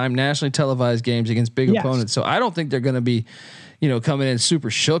big time nationally televised games against big opponents. So I don't think they're going to be, coming in super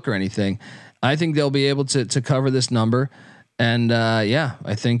shook or anything. I think they'll be able to cover this number. And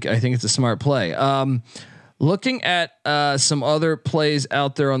I think it's a smart play. Looking at some other plays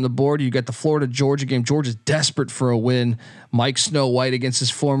out there on the board, you got the Florida Georgia game. Georgia's desperate for a win. Mike Snow White against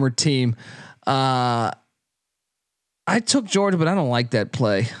his former team. I took Georgia, but I don't like that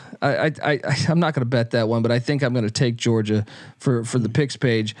play. I'm not going to bet that one, but I think I'm going to take Georgia for the picks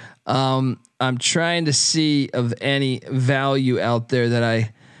page. I'm trying to see of any value out there that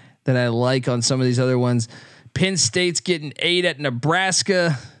I like on some of these other ones. Penn State's getting 8 at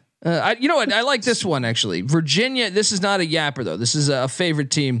Nebraska. You know what? I like this one actually. Virginia. This is not a yapper though. This is a favorite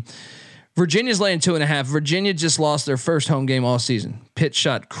team. Virginia's laying 2.5. Virginia just lost their first home game all season. Pitt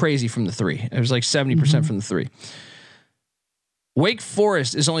shot crazy from the 3. It was like 70% from the 3. Wake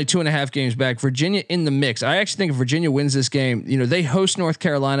Forest is only 2.5 games back. Virginia in the mix. I actually think if Virginia wins this game, they host North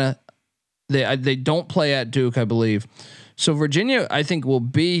Carolina. They don't play at Duke, I believe. So Virginia, I think, will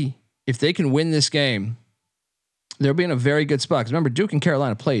be, if they can win this game, they'll be in a very good spot. Because remember, Duke and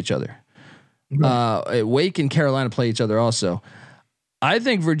Carolina play each other. Right. Wake and Carolina play each other also. I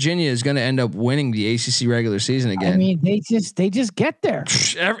think Virginia is going to end up winning the ACC regular season again. I mean, they just get there.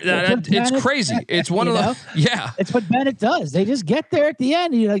 It's crazy. It's one of the It's what Bennett does. They just get there at the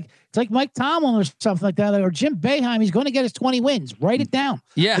end. It's like Mike Tomlin or something like that, or Jim Boeheim. He's going to get his 20 wins. Write it down.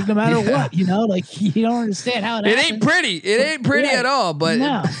 Yeah, no matter what. You don't understand how it ain't pretty. It ain't pretty at all. But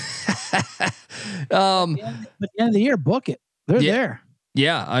no. At the end of the year, book it. They're there.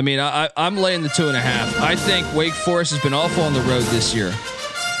 Yeah, I mean, I'm laying the 2.5. I think Wake Forest has been awful on the road this year,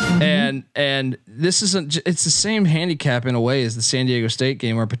 and this isn't. It's the same handicap in a way as the San Diego State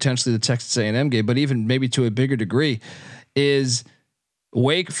game or potentially the Texas A&M game, but even maybe to a bigger degree, is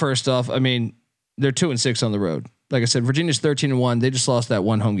Wake. First off, I mean, they're 2-6 on the road. Like I said, Virginia's 13-1. They just lost that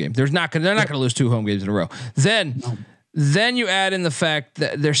one home game. They're not going to lose 2 home games in a row. Then you add in the fact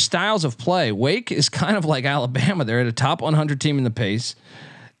that their styles of play. Wake is kind of like Alabama. They're at a top 100 team in the pace.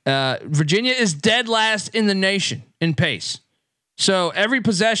 Virginia is dead last in the nation in pace. So every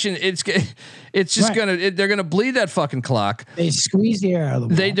possession, it's just they're gonna bleed that fucking clock. They squeeze the air out of the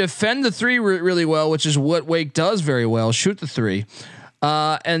ball. They defend the 3 really well, which is what Wake does very well. Shoot the 3.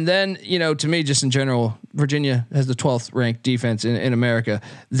 And then, to me, just in general, Virginia has the 12th ranked defense in America.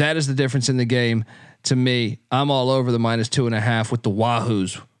 That is the difference in the game. To me, I'm all over the -2.5 with the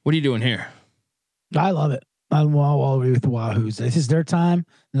Wahoos. What are you doing here? I love it. I'm all over with the Wahoos. This is their time.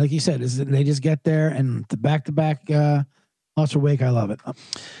 And like you said, they just get there and the back-to-back loss for Wake. I love it.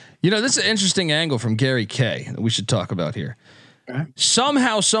 This is an interesting angle from Gary Kay that we should talk about here. Okay.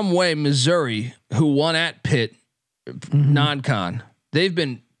 Somehow, some way, Missouri, who won at Pitt, non-con, they've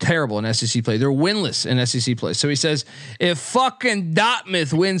been terrible in SEC play. They're winless in SEC play. So he says, if fucking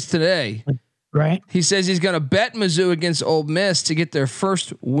Dartmouth wins today. Right. He says he's going to bet Mizzou against Ole Miss to get their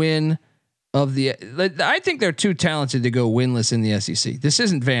first win of the. I think they're too talented to go winless in the SEC. This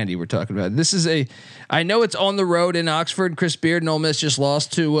isn't Vandy we're talking about. This is I know it's on the road in Oxford. Chris Beard and Ole Miss just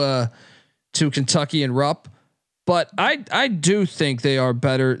lost to Kentucky and Rupp, but I do think they are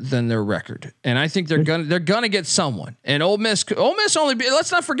better than their record, and I think they're gonna get someone. And Ole Miss only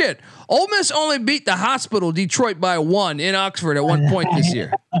let's not forget, Ole Miss only beat the Hospital Detroit by 1 in Oxford at one point this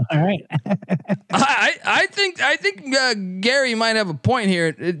year. All right. I think Gary might have a point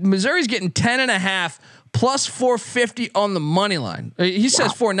here. Missouri's getting 10.5 plus 450 on the money line. He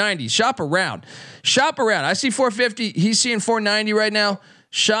says 490. Shop around. I see 450. He's seeing 490 right now.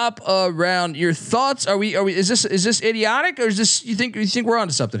 Shop around. Your thoughts? Are we? Is this idiotic, or is this? You think we're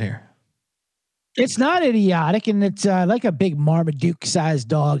onto something here? It's not idiotic, and it's like a big Marmaduke-sized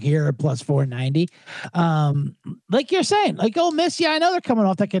dog here at plus 490. Like you're saying, like Ole Miss, yeah, I know they're coming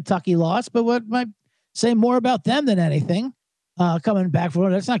off that Kentucky loss, but what might say more about them than anything coming back from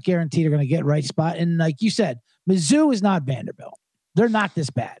that's not guaranteed they're going to get right spot. And like you said, Mizzou is not Vanderbilt. They're not this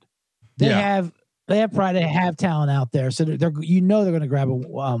bad. They have pride. They have talent out there, so they're they're going to grab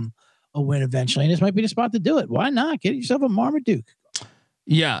a win eventually, and this might be the spot to do it. Why not get yourself a Marmaduke?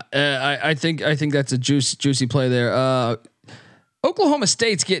 Yeah, I think that's a juicy play there. Oklahoma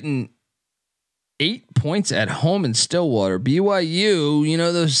State's getting 8 points at home in Stillwater. BYU, you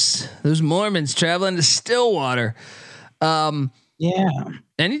know those Mormons traveling to Stillwater. Yeah.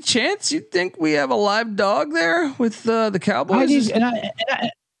 Any chance you think we have a live dog there with the Cowboys?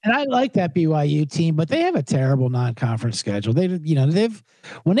 I like that BYU team, but they have a terrible non-conference schedule. They've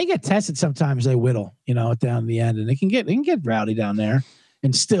when they get tested, sometimes they whittle, down the end, and they can get rowdy down there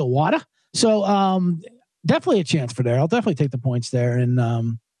in Stillwater. So definitely a chance for there. I'll definitely take the points there.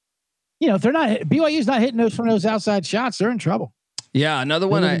 And if they're not BYU's not hitting those from those outside shots, they're in trouble. Yeah, another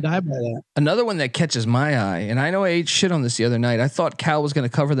one that catches my eye, and I know I ate shit on this the other night. I thought Cal was going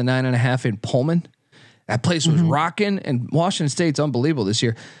to cover the 9.5 in Pullman. That place was rocking, and Washington State's unbelievable this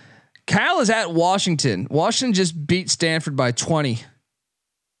year. Cal is at Washington. Washington just beat Stanford by 20.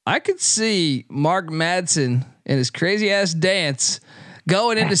 I could see Mark Madsen and his crazy ass dance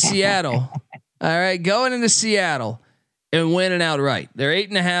going into Seattle. All right, going into Seattle and winning outright. They're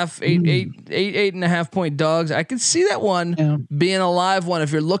 8.5 point dogs. I could see that one being a live one.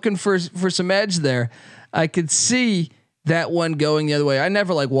 If you're looking for some edge there, I could see that one going the other way. I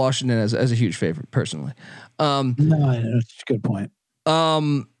never like Washington as a huge favorite personally. No, that's a good point.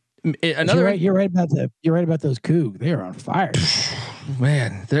 You're right about those Cougs. They are on fire.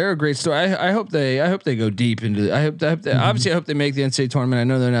 Man, they're a great story. I hope they go deep into. Obviously I hope they make the NCAA tournament. I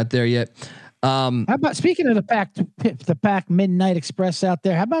know they're not there yet. How about speaking of the Pac Midnight Express out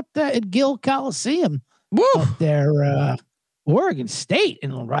there? How about at Gill Coliseum? Woo! Up there, Oregon State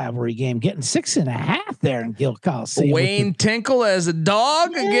in a rivalry game, getting 6.5 there in Gill Coliseum. Wayne Tinkle as a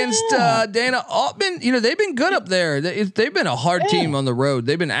dog against Dana Altman. They've been good up there. They've been a hard team on the road.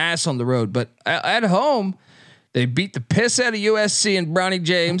 They've been ass on the road, but at home, they beat the piss out of USC and Brownie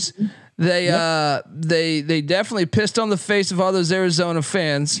James. They definitely pissed on the face of all those Arizona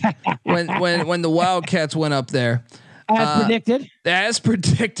fans when the Wildcats went up there. As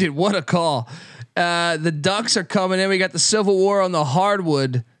predicted. What a call. The Ducks are coming in. We got the Civil War on the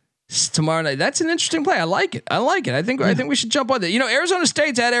hardwood tomorrow night. That's an interesting play. I like it. I think we should jump on that. Arizona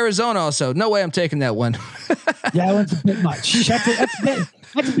State's at Arizona also. No way I'm taking that one. Yeah, that one's a bit much.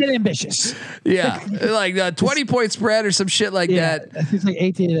 That's a bit ambitious. Yeah, like 20 point spread or some shit like that. It's like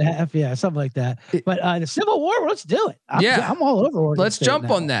 18.5. Yeah, something like that. But the Civil War, let's do it. I'm all over Oregon Let's State jump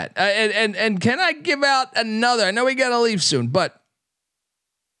now. on that. And can I give out another? I know we got to leave soon, but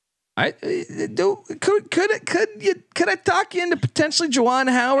could I talk you into potentially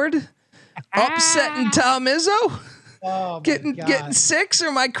Juwan Howard upsetting Tom Izzo? Oh, getting 6, or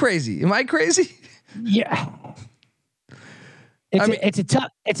am I crazy? Yeah.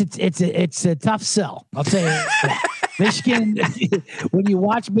 It's a tough sell. I'll tell you that. Michigan, when you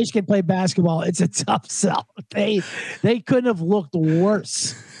watch Michigan play basketball, it's a tough sell. They couldn't have looked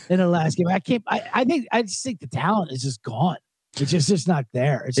worse in the last game. I just think the talent is just gone. It's just not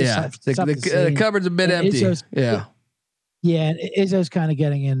there. It's just the cupboard's a bit empty. Izzo's kind of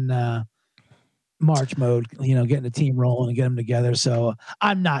getting in March mode, getting the team rolling and getting them together. So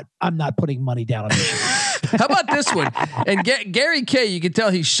I'm not putting money down on Michigan. How about this one? And Gary K, you can tell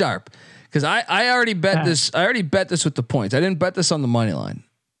he's sharp because I already bet this. I already bet this with the points. I didn't bet this on the money line.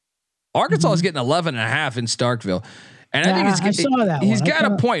 Arkansas is getting 11.5 in Starkville. And I think he's got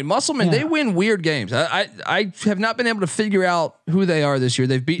a point. Musselman, they win weird games. I have not been able to figure out who they are this year.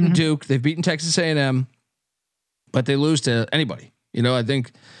 They've beaten Duke, they've beaten Texas A&M, but they lose to anybody. I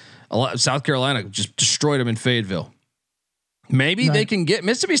think South Carolina just destroyed them in Fayetteville. Maybe they can get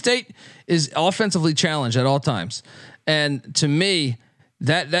Mississippi State is offensively challenged at all times, and to me,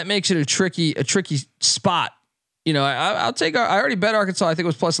 that makes it a tricky spot. I'll take. I already bet Arkansas. I think it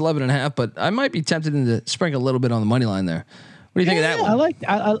was plus 11.5, but I might be tempted to sprinkle a little bit on the money line there. What do you think of that one?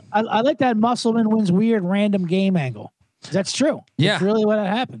 I like that Musselman wins weird random game angle. That's true. Yeah, it's really what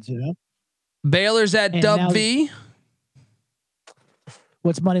happens. Baylor's at Dub V.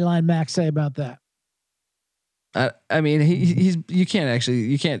 What's Moneyline Max say about that? I mean, he's going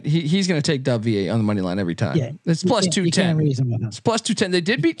to take Dub V on the money line every time. Yeah, it's plus 210. It's plus 210. They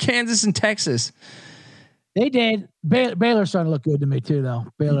did beat Kansas and Texas. They did. Baylor's starting to look good to me too, though.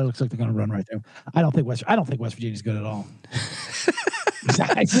 Baylor looks like they're going to run right through. I don't think West Virginia's good at all.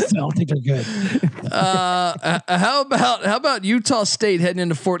 I just don't think they're good. How about Utah State heading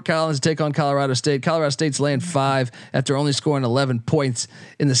into Fort Collins to take on Colorado State? Colorado State's laying 5 after only scoring 11 points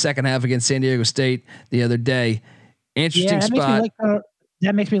in the second half against San Diego State the other day. Interesting spot.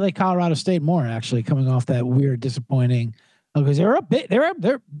 That makes me like Colorado State more, actually, coming off that weird, disappointing. Because they were up big. They're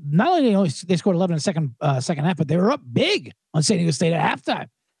not only they scored 11 in the second half, but they were up big on San Diego State at halftime.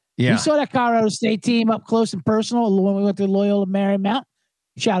 Yeah, we saw that Colorado State team up close and personal when we went to Loyola Marymount.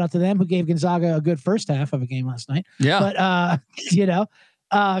 Shout out to them who gave Gonzaga a good first half of a game last night. Yeah, but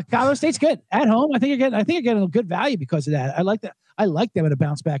Colorado State's good at home. I think you're getting a good value because of that. I like that. I like them in a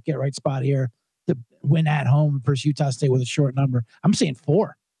bounce back, get right spot here to win at home versus Utah State with a short number. I'm saying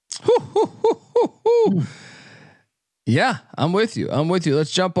 4. Yeah, I'm with you.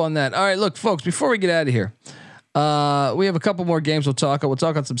 Let's jump on that. All right, look, folks, before we get out of here, we have a couple more games we'll talk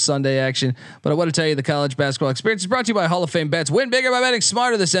on some Sunday action, but I want to tell you the college basketball experience is brought to you by Hall of Fame Bets. Win bigger by betting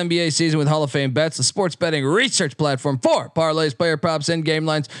smarter this NBA season with Hall of Fame Bets, the sports betting research platform for parlays, player props, and game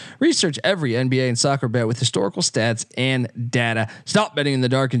lines. Research every NBA and soccer bet with historical stats and data. Stop betting in the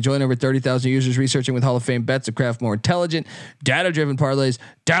dark and join over 30,000 users researching with Hall of Fame Bets to craft more intelligent, data-driven parlays.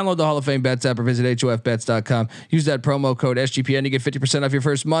 Download the Hall of Fame Bets app or visit HOFBets.com. Use that promo code SGPN to get 50% off your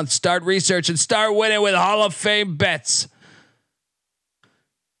first month. Start research and start winning with Hall of Fame Bets.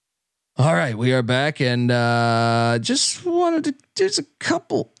 All right, we are back, and just wanted to. There's a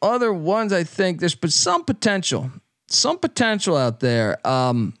couple other ones. I think there's some potential out there.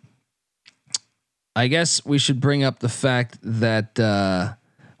 I guess we should bring up the fact that.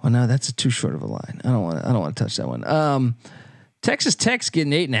 Well, no, that's too short of a line. I don't want to touch that one. Texas Tech's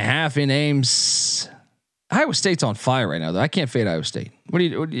getting 8.5 in Ames. Iowa State's on fire right now, though. I can't fade Iowa State. What do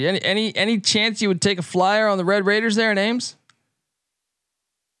you any chance you would take a flyer on the Red Raiders there in Ames?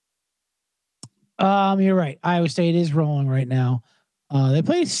 You're right. Iowa State is rolling right now.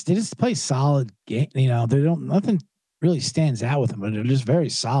 They just play solid game. Nothing really stands out with them, but they're just very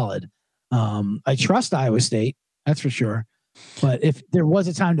solid. I trust Iowa State, that's for sure. But if there was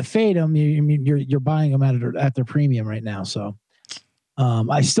a time to fade them, you're buying them at their premium right now. So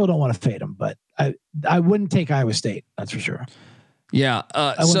I still don't want to fade them, but I wouldn't take Iowa State. That's for sure. Yeah.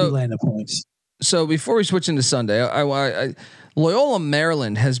 I wouldn't be laying the points. So before we switch into Sunday, I Loyola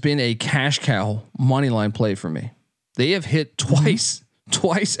Maryland has been a cash cow money line play for me. They have hit twice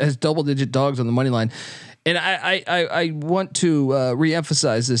as double-digit dogs on the money line. And I want to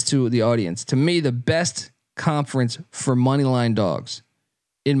reemphasize this to the audience. To me, the best conference for money line dogs,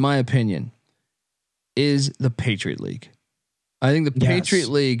 in my opinion, is the Patriot League. I think the Patriot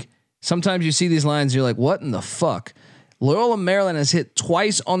League, sometimes you see these lines and you're like, what in the fuck? Loyola Maryland has hit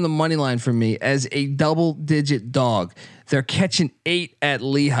twice on the money line for me as a double-digit dog. They're catching 8 at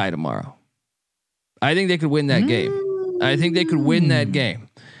Lehigh tomorrow. I think they could win that game.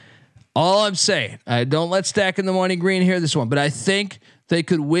 All I'm saying, I don't let Stack in the Money Green hear this one, but I think they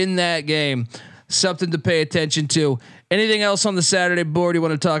could win that game. Something to pay attention to. Anything else on the Saturday board you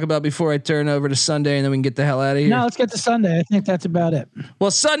want to talk about before I turn over to Sunday and then we can get the hell out of here? No, let's get to Sunday. I think that's about it.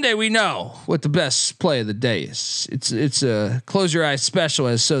 Well, Sunday we know what the best play of the day is. It's a close your eyes special,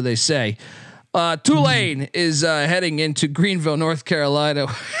 as so they say. Tulane is heading into Greenville, North Carolina,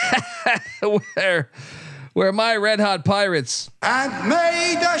 where my Red Hot Pirates. And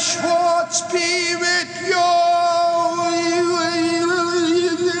may the Schwartz Spirit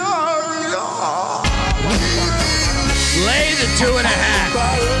lay the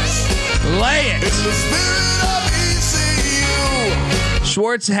 2.5. Lay it.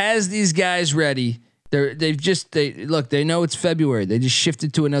 Schwartz has these guys ready. They know it's February. They just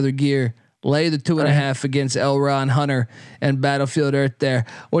shifted to another gear. Lay the 2.5 against L. Ron Hunter and Battlefield Earth there.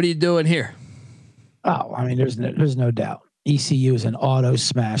 What are you doing here? Oh, I mean, there's no doubt. ECU is an auto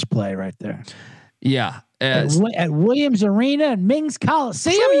smash play right there. Yeah. At Williams Arena and Mings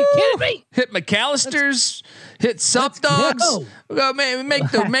Coliseum. Are you kidding me? Hit McAllister's, hit Sup Dogs. We're gonna make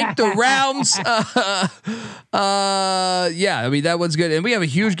the rounds. Yeah, I mean that one's good. And we have a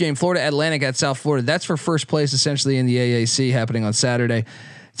huge game, Florida Atlantic at South Florida. That's for first place essentially in the AAC, happening on Saturday.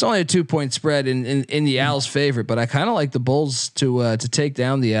 It's only a 2-point spread in the Owls' favorite, but I kind of like the Bulls to take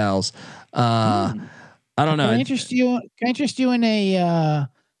down the Owls. I don't know. Can I interest you in a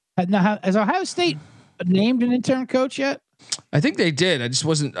now? Has Ohio State named an interim coach yet? I think they did. I just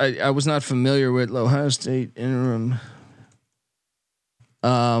wasn't. I was not familiar with Ohio State interim.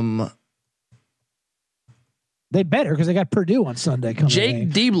 They better, because they got Purdue on Sunday coming. Jake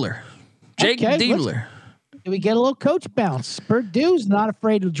Diebler. Do we get a little coach bounce? Purdue's not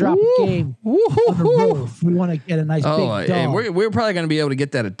afraid to drop a game on the road. If we want to get a nice big dog. And we're probably going to be able to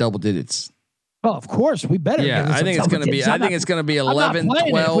get that at double digits. Oh, of course, we better. Yeah, I think it's going to be. I think it's going to be 11, 12.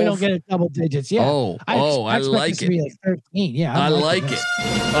 If we don't get it double digits, yeah. I like it. To be like 13. Yeah, I like it.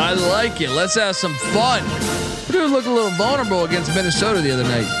 I like it. Let's have some fun. Purdue looked a little vulnerable against Minnesota the other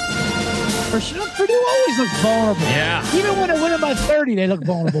night. Purdue always looks vulnerable. Yeah. Even when they're winning by 30, they look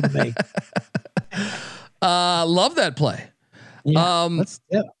vulnerable to me. Love that play. Yeah,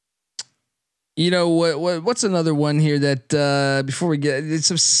 You know what's another one here that before we get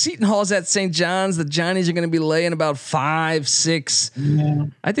some Seton Hall's at St. John's. The Johnnies are going to be laying about 5, 6. Yeah.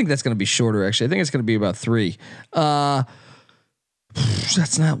 I think that's going to be shorter. Actually, I think it's going to be about 3.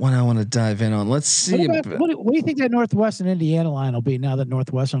 That's not one I want to dive in on. Let's see. What do you think that Northwestern Indiana line will be now that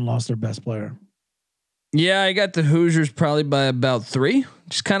Northwestern lost their best player? Yeah, I got the Hoosiers probably by about 3.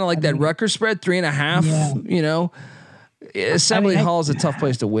 Just kind of like that Rutgers spread, 3.5. Yeah. You know. Assembly Hall is a tough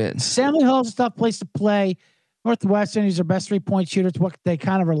place to win. Assembly Hall is a tough place to play. Northwestern is their best 3-point shooter. It's what they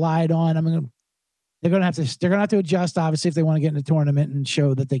kind of relied on. I mean, they're gonna have to adjust, obviously, if they want to get in the tournament and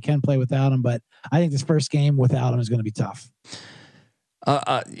show that they can play without him. But I think this first game without him is going to be tough.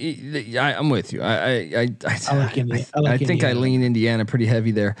 I'm with you. I like Indiana. I think I lean Indiana pretty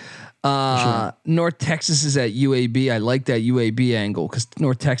heavy there. Sure. North Texas is at UAB. I like that UAB angle because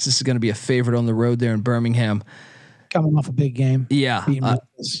North Texas is going to be a favorite on the road there in Birmingham. Coming off a big game. Yeah.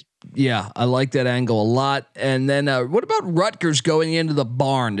 I like that angle a lot. And then what about Rutgers going into the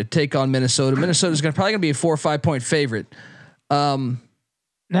barn to take on Minnesota? Minnesota's probably going to be a 4 or 5 point favorite.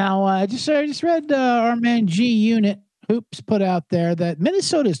 Now, I just read our man G Unit Hoops put out there that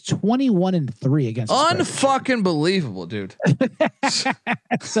Minnesota is 21-3 against. Unfucking believable, dude.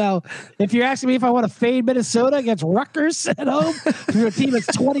 So if you're asking me if I want to fade Minnesota against Rutgers at home, if you're a team that's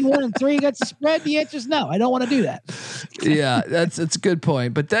 21-3 against the spread, the answer is no. I don't want to do that. Yeah, that's a good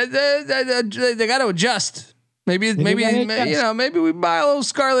point. But they got to adjust. Maybe we buy a little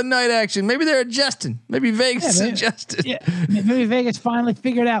Scarlet Knight action. Maybe they're adjusting. Maybe Vegas adjusted. Yeah, maybe Vegas finally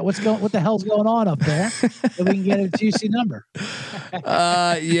figured out what the hell's going on up there, so we can get a juicy number.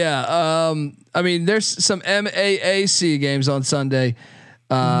 I mean, there's some MAAC games on Sunday.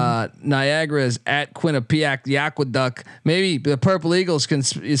 Niagara is at Quinnipiac, the Aqueduct. Maybe the Purple Eagles can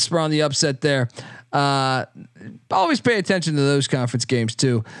spawn the upset there. Always pay attention to those conference games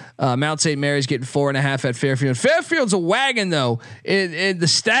too. Mount St. Mary's getting 4.5 at Fairfield. Fairfield's a wagon though. The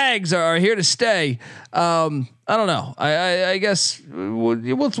Stags are here to stay. I don't know. I guess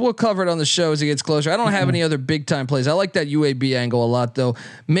we'll cover it on the show as it gets closer. I don't have any other big time plays. I like that UAB angle a lot though.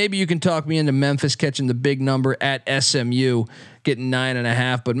 Maybe you can talk me into Memphis catching the big number at SMU, getting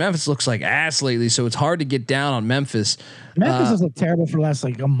 9.5. But Memphis looks like ass lately, so it's hard to get down on Memphis. Memphis has looked terrible for the last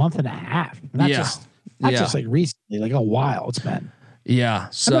like a month and a half. Not just like recently, like a while it's been. Yeah.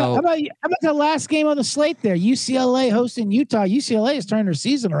 So how about the last game on the slate there? UCLA hosting Utah. UCLA has turned their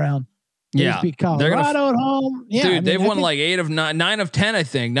season around. They just beat Colorado at home. Yeah, dude, they've won like 8 of 9 of 10, I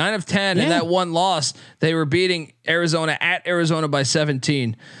think 9 of 10. And that one loss, they were beating Arizona at Arizona by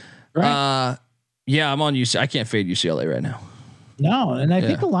 17. Right. I'm on UCLA. I can't fade UCLA right now. No, and I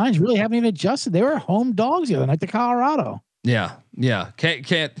think the lines really haven't even adjusted. They were home dogs the other night to Colorado. Yeah. Can't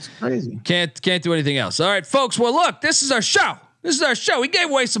it's crazy. Can't do anything else. All right, folks. Well, look, this is our show. We gave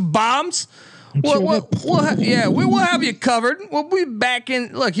away some bombs. We'll have you covered. We'll be back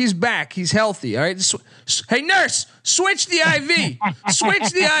in. Look, he's back. He's healthy. All right. Hey, nurse, switch the IV.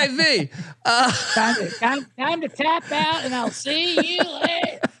 Switch the IV. Time to tap out, and I'll see you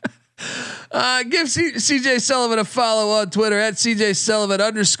later. Give CJ Sullivan a follow on Twitter at CJ Sullivan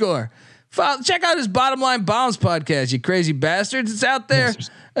 _. Check out his Bottom Line Bombs podcast, you crazy bastards. It's out there.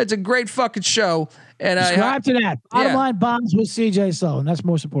 It's a great fucking show. And subscribe to that. Bottom Line Bombs with CJ Sullivan. That's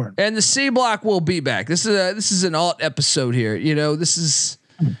most important. And the C Block will be back. This is an alt episode here. You know, this is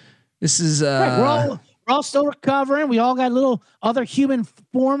right, we're all still recovering. We all got little other human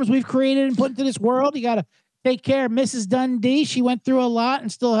forms we've created and put into this world. You got to take care of Mrs. Dundee. She went through a lot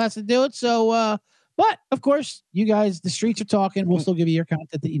and still has to do it. So, but of course, you guys, the streets are talking. We'll still give you your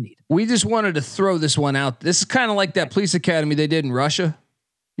content that you need. We just wanted to throw this one out. This is kind of like that police academy they did in Russia.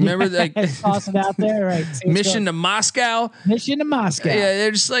 Remember that? Toss it out there, right? Mission to Moscow. Mission to Moscow. Yeah,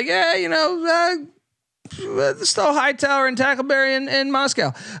 they're just like, Stowe Hightower and Tackleberry in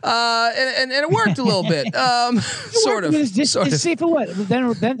Moscow, and it worked a little bit, sort of. Just see for what.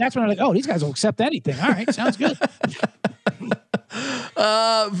 Then that's when I'm like, oh, these guys will accept anything. All right, sounds good.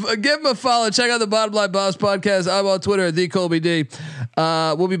 Give him a follow. Check out the Bottom Line Bombs podcast. I'm on Twitter at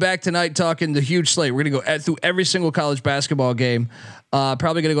TheColbyD. We'll be back tonight talking the huge slate. We're gonna go through every single college basketball game.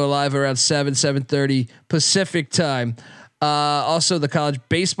 Probably going to go live around 7:30 Pacific time. Also, the college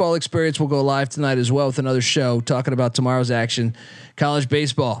baseball experience will go live tonight as well with another show talking about tomorrow's action. College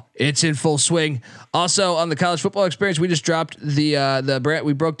baseball, it's in full swing. Also, on the college football experience, we just dropped we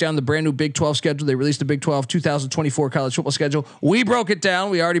broke down the brand new Big 12 schedule. They released the Big 12 2024 college football schedule. We broke it down.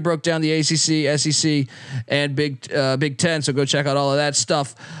 We already broke down the ACC, SEC, and Big 10. So go check out all of that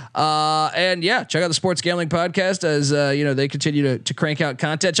stuff. And yeah, check out the Sports Gambling Podcast as they continue to crank out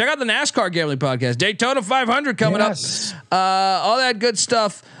content. Check out the NASCAR Gambling Podcast, Daytona 500 coming up. All that good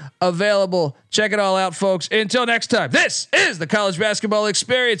stuff available. Check it all out, folks. Until next time, this is the College Basketball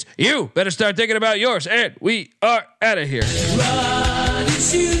Experience. You better start thinking about yours, and we are out of here.